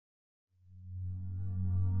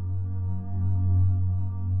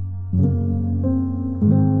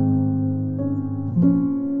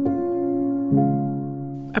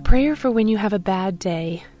Prayer for When You Have a Bad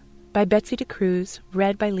Day by Betsy DeCruz,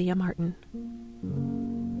 read by Leah Martin.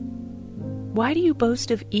 Why do you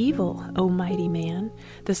boast of evil, O mighty man?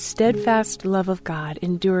 The steadfast love of God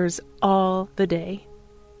endures all the day.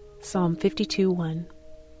 Psalm 52:1.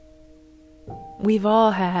 We've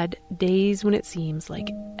all had days when it seems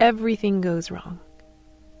like everything goes wrong.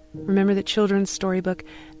 Remember the children's storybook,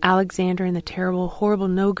 Alexander and the Terrible, Horrible,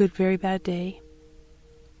 No Good, Very Bad Day?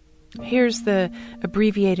 Here's the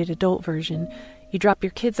abbreviated adult version. You drop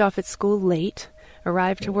your kids off at school late,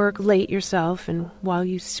 arrive to work late yourself, and while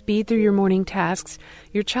you speed through your morning tasks,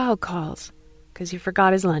 your child calls because you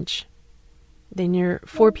forgot his lunch. Then your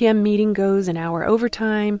 4 p.m. meeting goes an hour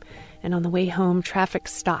overtime, and on the way home, traffic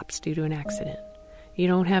stops due to an accident. You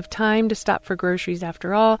don't have time to stop for groceries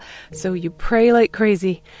after all, so you pray like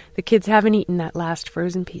crazy the kids haven't eaten that last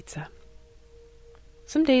frozen pizza.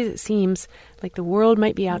 Some days it seems like the world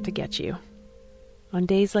might be out to get you. On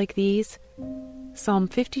days like these, Psalm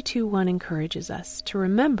 52:1 encourages us to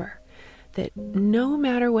remember that no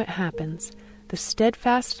matter what happens, the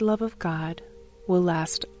steadfast love of God will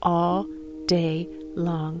last all day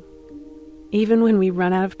long. Even when we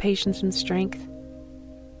run out of patience and strength,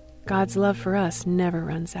 God's love for us never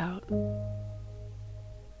runs out.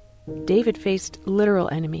 David faced literal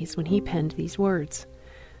enemies when he penned these words.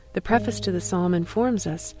 The preface to the psalm informs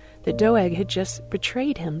us that Doeg had just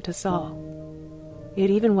betrayed him to Saul. Yet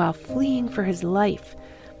even while fleeing for his life,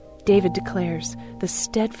 David declares, "The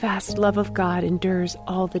steadfast love of God endures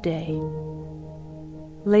all the day."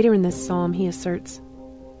 Later in this psalm, he asserts,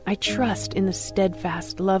 "I trust in the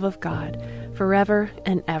steadfast love of God forever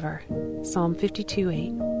and ever." Psalm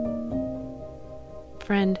 52:8.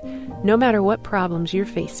 Friend, no matter what problems you're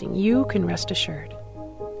facing, you can rest assured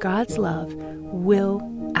God's love will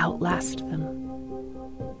outlast them.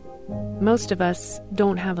 Most of us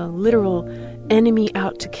don't have a literal enemy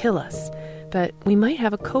out to kill us, but we might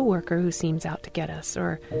have a coworker who seems out to get us,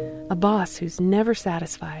 or a boss who's never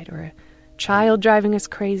satisfied, or a child driving us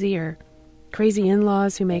crazy, or crazy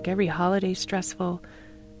in-laws who make every holiday stressful.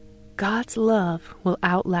 God's love will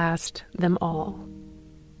outlast them all.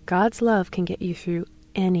 God's love can get you through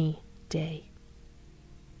any day.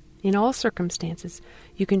 In all circumstances,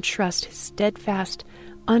 you can trust His steadfast,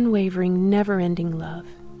 unwavering, never-ending love.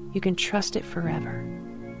 You can trust it forever.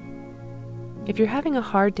 If you're having a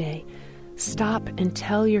hard day, stop and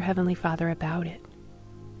tell your Heavenly Father about it.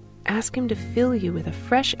 Ask Him to fill you with a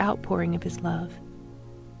fresh outpouring of His love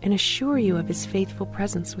and assure you of His faithful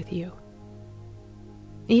presence with you.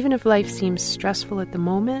 Even if life seems stressful at the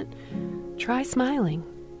moment, try smiling.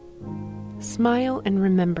 Smile and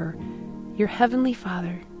remember, your Heavenly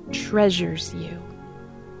Father treasures you.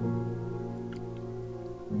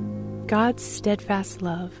 God's steadfast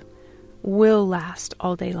love will last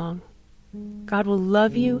all day long. God will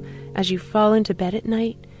love you as you fall into bed at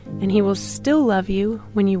night, and He will still love you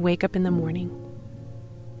when you wake up in the morning.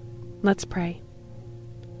 Let's pray.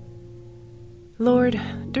 Lord,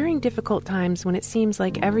 during difficult times when it seems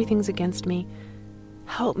like everything's against me,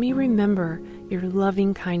 help me remember your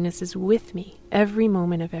loving kindness is with me every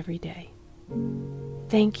moment of every day.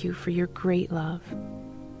 Thank you for your great love.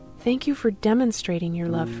 Thank you for demonstrating your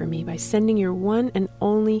love for me by sending your one and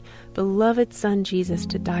only beloved Son, Jesus,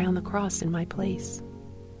 to die on the cross in my place.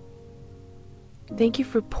 Thank you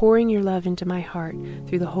for pouring your love into my heart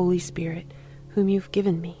through the Holy Spirit, whom you've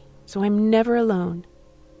given me, so I'm never alone.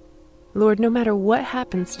 Lord, no matter what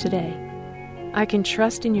happens today, I can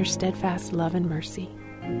trust in your steadfast love and mercy.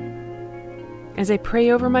 As I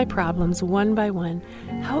pray over my problems one by one,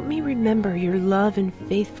 help me remember your love and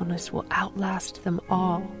faithfulness will outlast them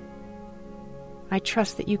all. I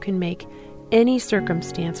trust that you can make any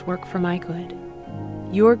circumstance work for my good.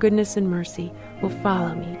 Your goodness and mercy will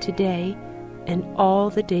follow me today and all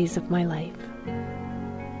the days of my life.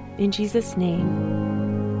 In Jesus'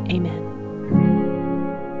 name, amen.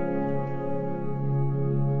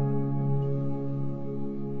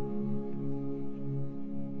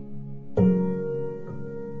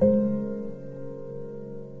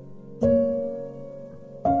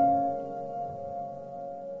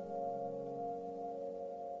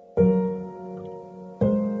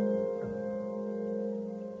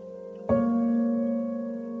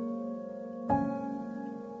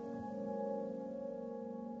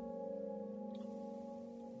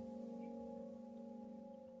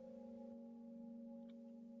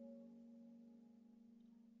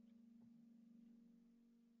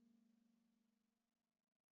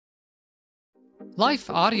 Life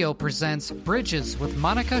Audio presents Bridges with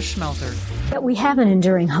Monica Schmelter. That we have an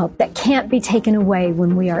enduring hope that can't be taken away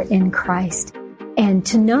when we are in Christ. And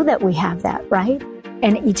to know that we have that, right?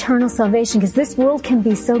 and eternal salvation, because this world can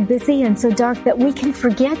be so busy and so dark that we can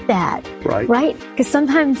forget that. Right? Because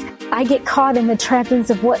sometimes I get caught in the trappings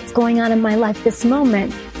of what's going on in my life this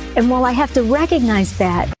moment. And while I have to recognize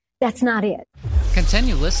that, that's not it.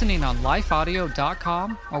 Continue listening on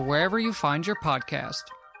lifeaudio.com or wherever you find your podcast.